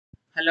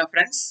Hello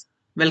friends,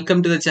 welcome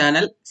to the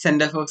channel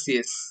Center for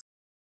CS.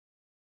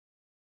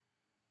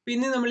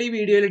 ഇന്ന് നമ്മൾ ഈ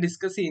വീഡിയോയിൽ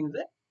ഡിസ്കസ്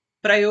ചെയ്യുന്നത്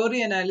പ്രയോറി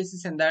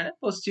അനാലിസിസ് എന്താണ്,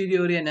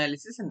 പോസ്റ്റീരിയോറി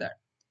അനാലിസിസ് എന്താണ്.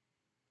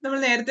 നമ്മൾ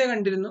നേരത്തെ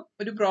കണ്ടിരുന്നു,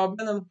 ഒരു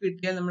പ്രോബ്ലം നമുക്ക്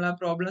കിട്ടിയാൽ നമ്മൾ ആ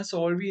പ്രോബ്ലം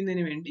സോൾവ്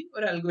ചെയ്യുന്നതിന് വേണ്ടി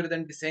ഒരു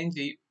അൽഗോരിതം ഡിസൈൻ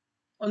ചെയ്യും.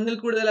 ഒന്നിൽ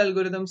കൂടുതൽ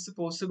അൽഗോരിതംസ്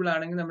പോസിബിൾ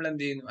ആണെങ്കിൽ നമ്മൾ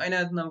എന്ത് ചെയ്യുന്നു,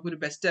 അതിനകത്ത് നമുക്കൊരു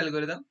ബെസ്റ്റ്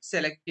അൽഗോരിതം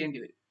സെലക്ട്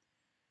ചെയ്യേണ്ടി വരും.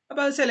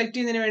 അപ്പോൾ അത് സെലക്ട്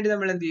ചെയ്യുന്നതിന് വേണ്ടി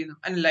നമ്മൾ എന്ത് ചെയ്യുന്നു,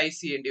 അനലൈസ്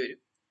ചെയ്യേണ്ടി വരും.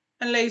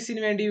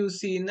 അനലൈസിന് വേണ്ടി യൂസ്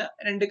ചെയ്യുന്ന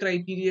രണ്ട്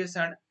ക്രൈറ്റീരിയസ്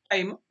ആണ്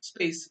ടൈമും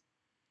സ്പേസും.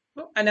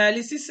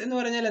 അനാലിസിസ് എന്ന്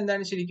പറഞ്ഞാൽ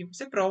എന്താണ് ശരിക്കും?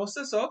 It's A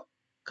process of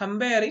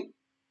comparing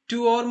two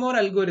or more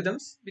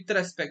algorithms with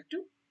respect to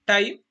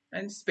time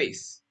and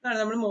space. അതാണ്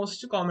നമ്മൾ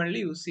മോസ്റ്റ് കോമൺലി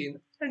യൂസ്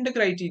ചെയ്യുന്നത് രണ്ട്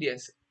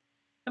ക്രൈറ്റീരിയാസ്.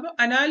 അപ്പൊ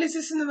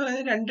അനാലിസിസ് എന്ന്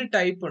പറയുന്നത് രണ്ട്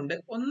ടൈപ്പ് ഉണ്ട്.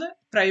 ഒന്ന്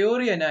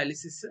പ്രയോറി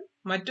അനാലിസിസ്,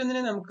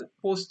 മറ്റൊന്നിനെ നമുക്ക്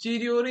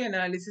പോസ്റ്റീരിയോറി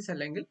അനാലിസിസ്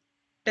അല്ലെങ്കിൽ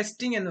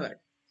ടെസ്റ്റിംഗ് എന്ന്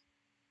പറയും.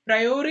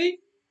 പ്രയോറി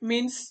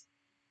മീൻസ്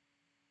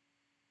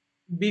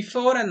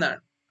ബിഫോർ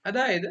എന്നാണ്,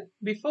 അതായത്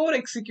ബിഫോർ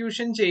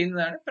എക്സിക്യൂഷൻ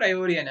ചെയ്യുന്നതാണ്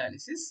പ്രയോറി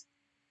അനാലിസിസ്.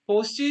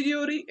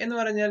 പോസ്റ്റീരിയോറി എന്ന്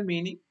പറഞ്ഞാൽ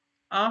മീനിങ്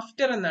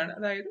ആഫ്റ്റർ എന്നാണ്,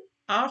 അതായത്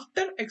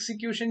ആഫ്റ്റർ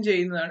എക്സിക്യൂഷൻ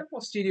ചെയ്യുന്നതാണ്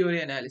പോസ്റ്റീരിയോറി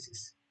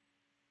അനാലിസിസ്.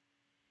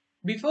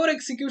 ബിഫോർ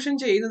എക്സിക്യൂഷൻ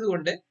ചെയ്യുന്നത്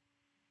കൊണ്ട്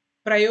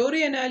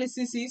priori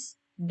analysis is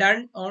done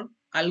on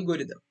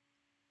algorithm.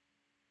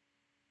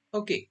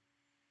 Okay,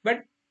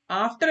 but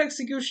after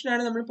execution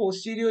ആണ് നമ്മൾ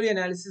പോസ്റ്റീരിയോറി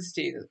അനാലിസിസ്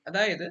ചെയ്യുന്നത്.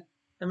 അതായത്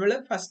നമ്മൾ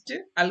ഫസ്റ്റ്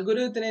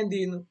അൽഗോരിതത്തിനെ എന്ത്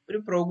ചെയ്യുന്നു, ഒരു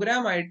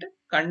പ്രോഗ്രാം ആയിട്ട്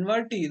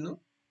കൺവേർട്ട് ചെയ്യുന്നു.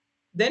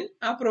 ദെൻ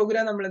ആ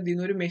പ്രോഗ്രാം നമ്മൾ എന്ത്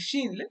ചെയ്യുന്നു, ഒരു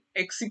മെഷീനിൽ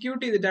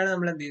എക്സിക്യൂട്ട് ചെയ്തിട്ടാണ്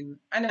നമ്മൾ എന്ത് ചെയ്യുന്നത്,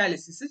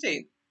 അനാലിസിസ്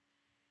ചെയ്യുന്നത്.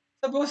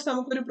 സപ്പോസ്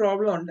നമുക്കൊരു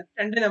പ്രോബ്ലം ഉണ്ട്,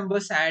 രണ്ട്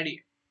നമ്പേഴ്സ് ആഡ്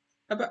ചെയ്യും.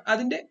 അപ്പൊ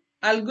അതിന്റെ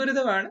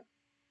അൽഗോരിതമാണ്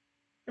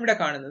ഇവിടെ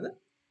കാണുന്നത്.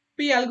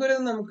 അപ്പൊ ഈ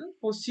അൽഗോരിതം നമുക്ക്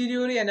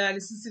പോസ്റ്റീരിയോറി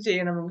അനാലിസിസ്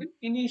ചെയ്യണമെങ്കിൽ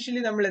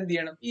ഇനീഷ്യലി നമ്മൾ എന്ത്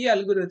ചെയ്യണം, ഈ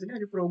അൽഗോരിതത്തിനെ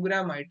ഒരു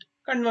പ്രോഗ്രാം ആയിട്ട്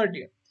കൺവേർട്ട്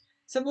ചെയ്യണം.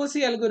 സപ്പോസ്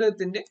ഈ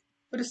അൽഗോരിതത്തിന്റെ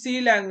ഒരു സി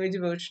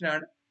ലാംഗ്വേജ് വേർഷൻ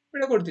ആണ്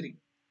ഇവിടെ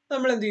കൊടുത്തിരിക്കുന്നത്.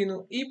 നമ്മൾ എന്ത് ചെയ്യുന്നു,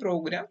 ഈ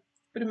പ്രോഗ്രാം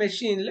ഒരു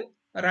മെഷീനിൽ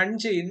റൺ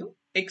ചെയ്യുന്നു,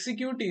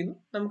 എക്സിക്യൂട്ട് ചെയ്യുന്നു,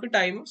 നമുക്ക്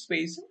ടൈമും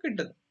സ്പേസും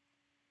കിട്ടുന്നു.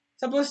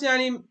 സപ്പോസ് ഞാൻ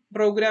ഈ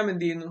പ്രോഗ്രാം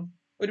എന്ത് ചെയ്യുന്നു,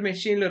 ഒരു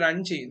മെഷീനിൽ റൺ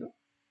ചെയ്യുന്നു.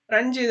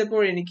 റൺ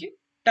ചെയ്തപ്പോൾ എനിക്ക്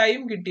ടൈം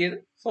കിട്ടിയത്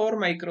 4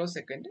 മൈക്രോ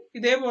സെക്കൻഡ്.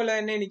 ഇതേപോലെ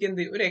തന്നെ എനിക്ക്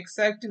എന്ത് ഒരു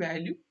എക്സാക്ട്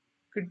വാല്യൂ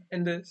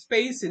എന്ത്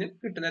സ്പേസിന്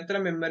കിട്ടുന്നത്, എത്ര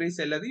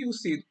മെമ്മറീസ് എല്ലാം അത്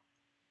യൂസ് ചെയ്തു.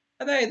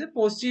 അതായത്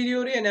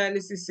പോസ്റ്റീരിയോറി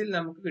അനാലിസിസിൽ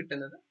നമുക്ക്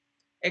കിട്ടുന്നത്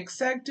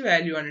എക്സാക്ട്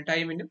വാല്യൂ ആണ്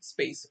ടൈമിനും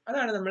സ്പേസും.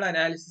 അതാണ് നമ്മൾ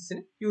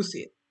അനാലിസിസിന് യൂസ്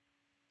ചെയ്യുന്നത്.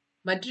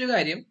 മറ്റൊരു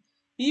കാര്യം,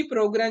 ഈ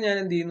പ്രോഗ്രാം ഞാൻ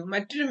എന്ത് ചെയ്യുന്നു,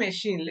 മറ്റൊരു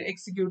മെഷീനിൽ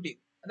എക്സിക്യൂട്ട് ചെയ്യും.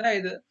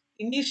 അതായത്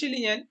ഇനീഷ്യലി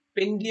ഞാൻ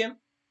പെന്റിയം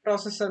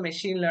പ്രോസസർ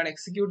മെഷീനിലാണ്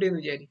എക്സിക്യൂട്ട്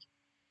ചെയ്യുന്നത് വിചാരിക്കും.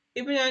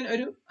 ഇപ്പൊ ഞാൻ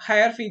ഒരു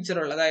ഹയർ ഫീച്ചർ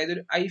ഉള്ള, അതായത്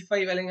ഒരു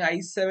i5 അല്ലെങ്കിൽ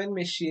i7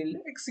 മെഷീനിൽ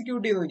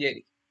എക്സിക്യൂട്ട് ചെയ്യുന്നു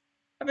വിചാരിക്കും.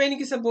 അപ്പൊ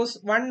എനിക്ക് സപ്പോസ്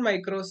 1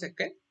 മൈക്രോ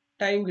സെക്കൻഡ്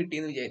ടൈം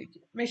കിട്ടിയെന്ന്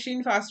വിചാരിക്കും. മെഷീൻ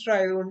ഫാസ്റ്റർ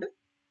ആയതുകൊണ്ട്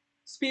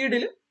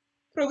സ്പീഡിൽ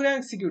പ്രോഗ്രാം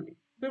എക്സിക്യൂട്ട്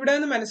ചെയ്യും. അപ്പൊ ഇവിടെ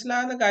നിന്ന്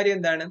മനസ്സിലാകുന്ന കാര്യം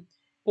എന്താണ്,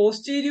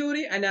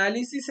 പോസ്റ്റീരിയോറി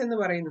അനാലിസിസ് എന്ന്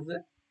പറയുന്നത്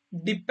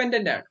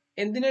ഡിപ്പെൻഡന്റ് ആണ്.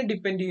 എന്തിനെ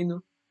ഡിപ്പെൻഡ് ചെയ്യുന്നു,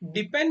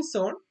 depends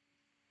on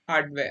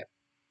hardware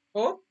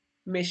or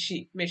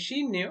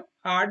മെഷീനെയോ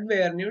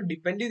ഹാർഡ്വെയറിനെയോ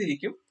depend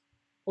ചെയ്തിരിക്കും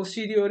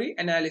പോസ്റ്റീരിയോറി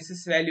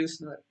അനാലിസിസ് വാല്യൂസ്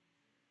എന്ന് പറയുന്നത്.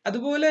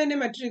 അതുപോലെ തന്നെ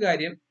മറ്റൊരു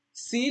കാര്യം,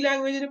 സി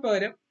ലാംഗ്വേജിന്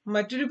പകരം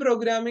മറ്റൊരു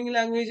പ്രോഗ്രാമിംഗ്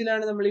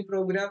ലാംഗ്വേജിലാണ് നമ്മൾ ഈ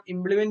പ്രോഗ്രാം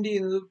ഇംപ്ലിമെന്റ്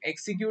ചെയ്യുന്നതും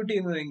എക്സിക്യൂട്ട്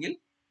ചെയ്യുന്നതെങ്കിൽ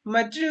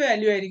മറ്റൊരു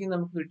വാല്യൂ ആയിരിക്കും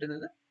നമുക്ക്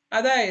കിട്ടുന്നത്.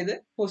 അതായത്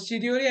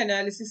പോസ്റ്റീരിയോറി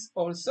അനാലിസിസ്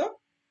ഓൾസോ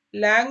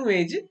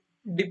ലാംഗ്വേജ്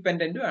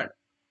ഡിപ്പെൻഡന്റും ആണ്.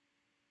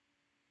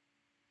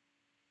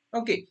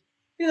 ഓക്കെ,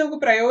 ഇനി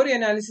നമുക്ക് പ്രയോറി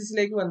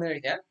അനാലിസിസിലേക്ക് വന്നു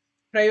കഴിഞ്ഞാൽ,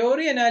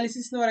 പ്രയോറി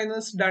അനാലിസിസ് എന്ന്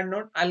പറയുന്നത് ഡൺ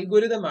ഓൺ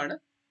അൽഗോരിതം ആണ്.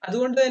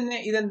 അതുകൊണ്ട് തന്നെ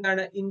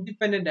ഇതെന്താണ്,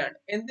 ഇൻഡിപെൻഡന്റ് ആണ്.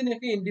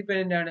 എന്തിനൊക്കെ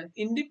ഇൻഡിപെൻഡന്റ് ആണ്,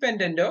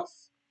 ഇൻഡിപെൻഡന്റ് ഓഫ്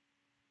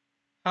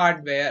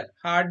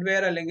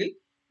ഹാർഡ്വെയർ അല്ലെങ്കിൽ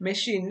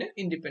മെഷീനിന്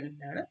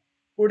ഇൻഡിപെൻഡന്റ് ആണ്.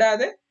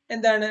 കൂടാതെ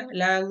എന്താണ്,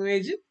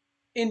 ലാംഗ്വേജ്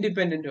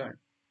ഇൻഡിപെൻഡന്റും ആണ്.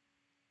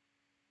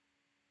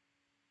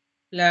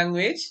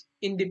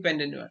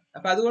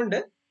 അപ്പൊ അതുകൊണ്ട്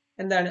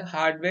എന്താണ്,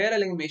 ഹാർഡ്വെയർ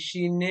അല്ലെങ്കിൽ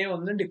മെഷീനെ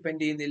ഒന്നും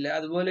ഡിപ്പെൻഡ് ചെയ്യുന്നില്ല,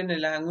 അതുപോലെ തന്നെ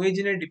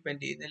ലാംഗ്വേജിനെ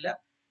ഡിപ്പെൻഡ് ചെയ്യുന്നില്ല.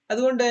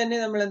 അതുകൊണ്ട് തന്നെ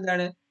നമ്മൾ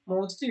എന്താണ്,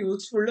 മോസ്റ്റ്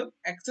യൂസ്ഫുള്ളും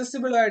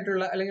അക്സസിബിൾ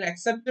ആയിട്ടുള്ള അല്ലെങ്കിൽ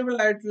അക്സെപ്റ്റബിൾ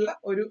ആയിട്ടുള്ള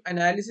ഒരു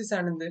അനാലിസിസ്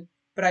ആണ് എന്ത്,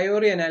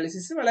 പ്രയോറി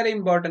അനാലിസിസ്. വളരെ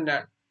ഇമ്പോർട്ടന്റ്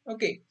ആണ്.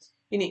 ഓക്കെ,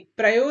 ഇനി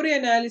പ്രയോറി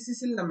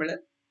അനാലിസിസിൽ നമ്മൾ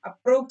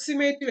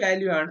അപ്രോക്സിമേറ്റ്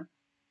വാല്യൂ ആണ്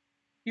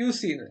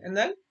യൂസ് ചെയ്യുന്നത്.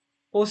 എന്നാൽ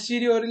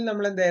പോസ്റ്റീരിയോറിൽ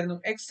നമ്മൾ എന്തായിരുന്നു,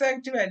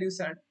 എക്സാക്ട്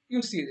വാല്യൂസ് ആണ്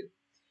യൂസ് ചെയ്തത്.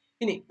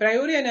 ഇനി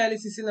പ്രയോറി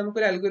അനാലിസിസിൽ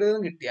നമുക്കൊരു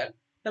അൽഗോരിതം കിട്ടിയാൽ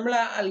നമ്മൾ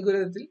ആ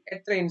അൽഗോരിതത്തിൽ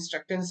എത്ര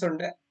ഇൻസ്ട്രക്ഷൻസ്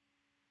ഉണ്ട്,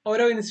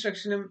 ഓരോ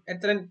ഇൻസ്ട്രക്ഷനും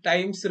എത്ര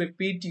ടൈംസ്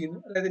റിപ്പീറ്റ്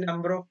ചെയ്യുന്നു, അതായത്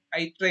നമ്പർ ഓഫ്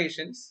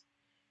ഐട്രേഷൻസ്.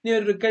 ഇനി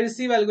ഒരു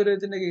റിക്കഴ്സീവ്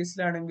അൽഗോരിതത്തിന്റെ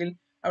കേസിലാണെങ്കിൽ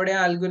അവിടെ ആ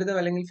അൽഗോരിതം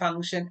അല്ലെങ്കിൽ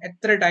ഫംഗ്ഷൻ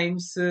എത്ര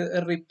ടൈംസ്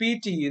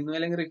റിപ്പീറ്റ് ചെയ്യുന്നു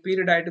അല്ലെങ്കിൽ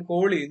റിപ്പീറ്റഡ് ആയിട്ട്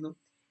കോൾ ചെയ്യുന്നു.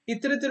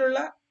 ഇത്തരത്തിലുള്ള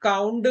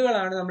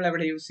കൗണ്ടുകളാണ് നമ്മൾ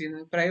എവിടെ യൂസ്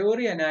ചെയ്യുന്നത്,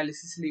 പ്രയോറി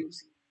അനാലിസിസിൽ യൂസ്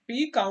ചെയ്യുന്നത്. അപ്പൊ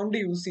ഈ കൗണ്ട്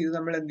യൂസ് ചെയ്ത്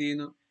നമ്മൾ എന്ത്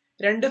ചെയ്യുന്നു,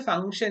 രണ്ട്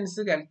ഫംഗ്ഷൻസ്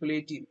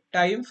കാൽക്കുലേറ്റ് ചെയ്യുന്നു,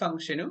 ടൈം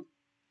ഫംഗ്ഷനും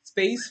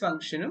സ്പേസ്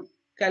ഫംഗ്ഷനും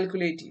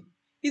കാൽക്കുലേറ്റ് ചെയ്യും.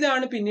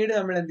 ഇതാണ് പിന്നീട്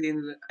നമ്മൾ എന്ത്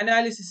ചെയ്യുന്നത്,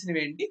 അനാലിസിസിന്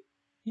വേണ്ടി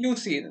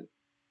യൂസ് ചെയ്യുന്നത്.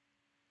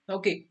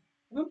 ഓക്കെ,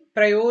 അപ്പം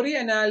പ്രയോറി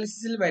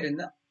അനാലിസിസിൽ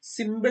വരുന്ന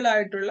സിമ്പിൾ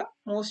ആയിട്ടുള്ള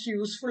മോസ്റ്റ്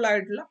യൂസ്ഫുൾ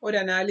ആയിട്ടുള്ള ഒരു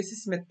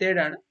അനാലിസിസ്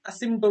മെത്തേഡാണ്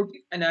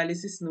അസിംപ്റ്റോട്ടിക്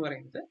അനാലിസിസ് എന്ന്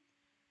പറയുന്നത്.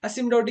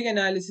 അസിംപ്റ്റോട്ടിക്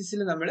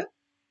അനാലിസിസിൽ നമ്മൾ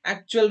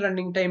ആക്ച്വൽ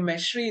റണ്ണിങ് ടൈം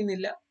മെഷർ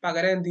ചെയ്യുന്നില്ല,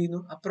 പകരം എന്ത് ചെയ്യുന്നു,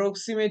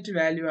 അപ്രോക്സിമേറ്റ്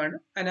വാല്യൂ ആണ്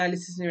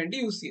അനാലിസിസിന് വേണ്ടി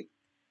യൂസ് ചെയ്യുന്നത്.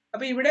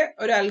 അപ്പൊ ഇവിടെ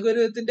ഒരു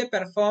അൽഗോരിതത്തിന്റെ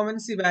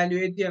പെർഫോമൻസ്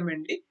ഇവാലുവേറ്റ് ചെയ്യാൻ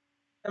വേണ്ടി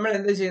നമ്മൾ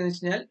എന്താ ചെയ്യുന്നത്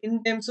വെച്ചാൽ ഇൻ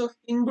ടേംസ് ഓഫ്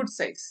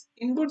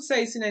ഇൻപുട്ട്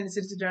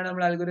സൈസിനനുസരിച്ചിട്ടാണ്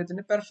നമ്മൾ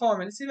അൽഗോരിതത്തിന്റെ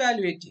പെർഫോമൻസ്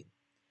ഇവാലുവേറ്റ് ചെയ്യുന്നത്.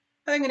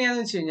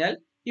 അതെങ്ങനെയാണെന്ന് വെച്ച് കഴിഞ്ഞാൽ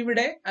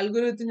ഇവിടെ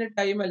അൽഗോരിതത്തിന്റെ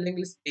ടൈം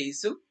അല്ലെങ്കിൽ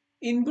സ്പേസും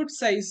ഇൻപുട്ട്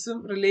സൈസും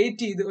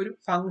റിലേറ്റ് ചെയ്ത് ഒരു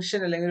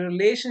ഫംഗ്ഷൻ അല്ലെങ്കിൽ ഒരു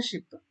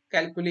റിലേഷൻഷിപ്പ്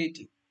കാൽക്കുലേറ്റ്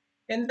ചെയ്യും.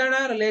 എന്താണ്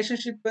ആ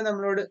റിലേഷൻഷിപ്പ്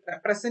നമ്മളോട്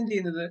റെപ്രസെന്റ്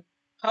ചെയ്യുന്നത്?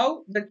 How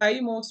the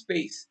time of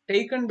space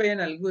taken by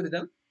an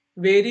algorithm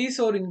varies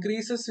or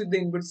increases with the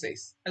input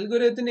size.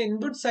 അൽഗോരിതത്തിന്റെ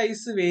ഇൻപുട്ട്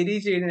സൈസ് വേരി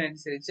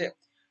ചെയ്യുന്നതിനനുസരിച്ച്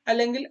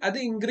അല്ലെങ്കിൽ അത്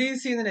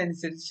ഇൻക്രീസ്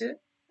ചെയ്യുന്നതിനനുസരിച്ച്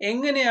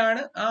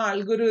എങ്ങനെയാണ് ആ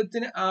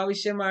അൽഗോരിതത്തിന്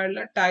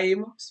ആവശ്യമായുള്ള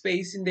ടൈമും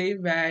സ്പേസിന്റെയും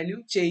വാല്യൂ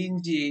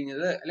ചേഞ്ച്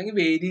ചെയ്യുന്നത് അല്ലെങ്കിൽ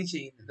വേരി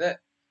ചെയ്യുന്നത്,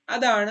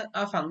 അതാണ്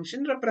ആ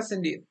ഫംഗ്ഷൻ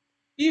റെപ്രസെന്റ് ചെയ്യുന്നത്.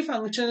 ഈ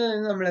ഫംഗ്ഷനിൽ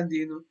നിന്ന് നമ്മൾ എന്ത്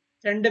ചെയ്യുന്നു?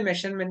 രണ്ട്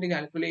മെഷർമെന്റ്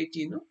കാൽക്കുലേറ്റ്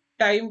ചെയ്യുന്നു,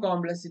 time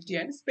complexity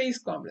and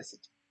space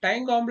complexity.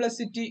 Time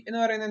complexity എന്ന്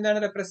പറയുന്നത് എന്താണ്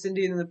റെപ്രസെന്റ്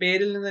ചെയ്യുന്നത്?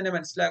 പേരിൽ നിന്ന് തന്നെ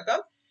മനസ്സിലാക്കാം.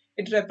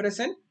 It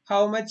represent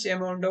how much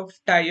amount of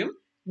time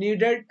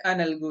needed an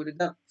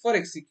algorithm four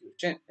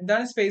execution.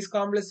 എന്താണ് സ്പേസ്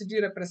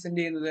കോംപ്ലക്സിറ്റി റെപ്രസെന്റ്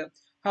ചെയ്യുന്നത്?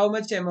 How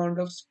much amount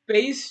of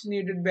space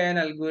needed by an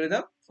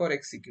algorithm four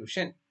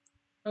execution.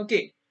 Okay,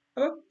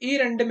 അപ്പം ഈ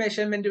രണ്ട്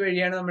മെഷർമെന്റ്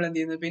വഴിയാണ് നമ്മൾ എന്ത്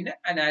ചെയ്യുന്നത്? പിന്നെ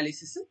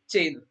അനാലിസിസ്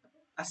ചെയ്യുന്നത്.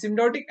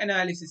 അസിംപ്റ്റോട്ടിക്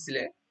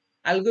അനാലിസിസില്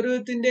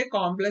അൽഗോരിതത്തിന്റെ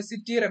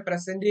കോംപ്ലക്സിറ്റി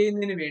റെപ്രസെന്റ്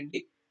ചെയ്യുന്നതിന് വേണ്ടി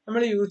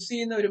നമ്മൾ യൂസ്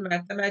ചെയ്യുന്ന ഒരു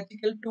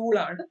മാത്തമാറ്റിക്കൽ ടൂൾ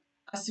ആണ്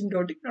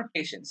അസിംപ്റ്റോട്ടിക്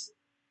നൊട്ടേഷൻസ്.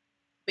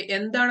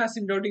 എന്താണ്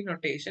അസിംപ്റ്റോട്ടിക്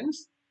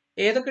നൊട്ടേഷൻസ്,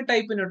 ഏതൊക്കെ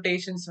ടൈപ്പ്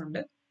നൊട്ടേഷൻസ്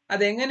ഉണ്ട്,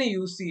 അതെങ്ങനെ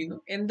യൂസ് ചെയ്യുന്നു,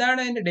 എന്താണ്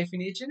അതിന്റെ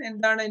ഡെഫിനേഷൻ,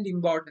 എന്താണ് അതിന്റെ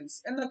ഇമ്പോർട്ടൻസ്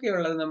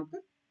എന്നൊക്കെയുള്ളത് നമുക്ക്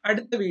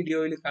അടുത്ത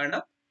വീഡിയോയിൽ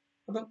കാണാം.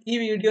 അപ്പം ഈ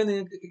വീഡിയോ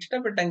നിങ്ങൾക്ക്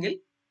ഇഷ്ടപ്പെട്ടെങ്കിൽ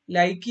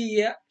ലൈക്ക്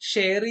ചെയ്യുക,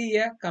 ഷെയർ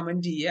ചെയ്യുക,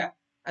 കമന്റ് ചെയ്യുക.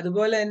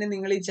 അതുപോലെ തന്നെ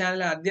നിങ്ങൾ ഈ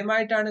ചാനൽ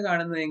ആദ്യമായിട്ടാണ്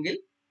കാണുന്നതെങ്കിൽ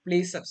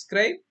please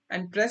subscribe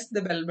and press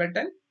the bell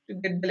button to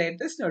get the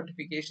latest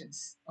notifications.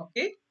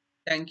 Okay,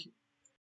 thank you.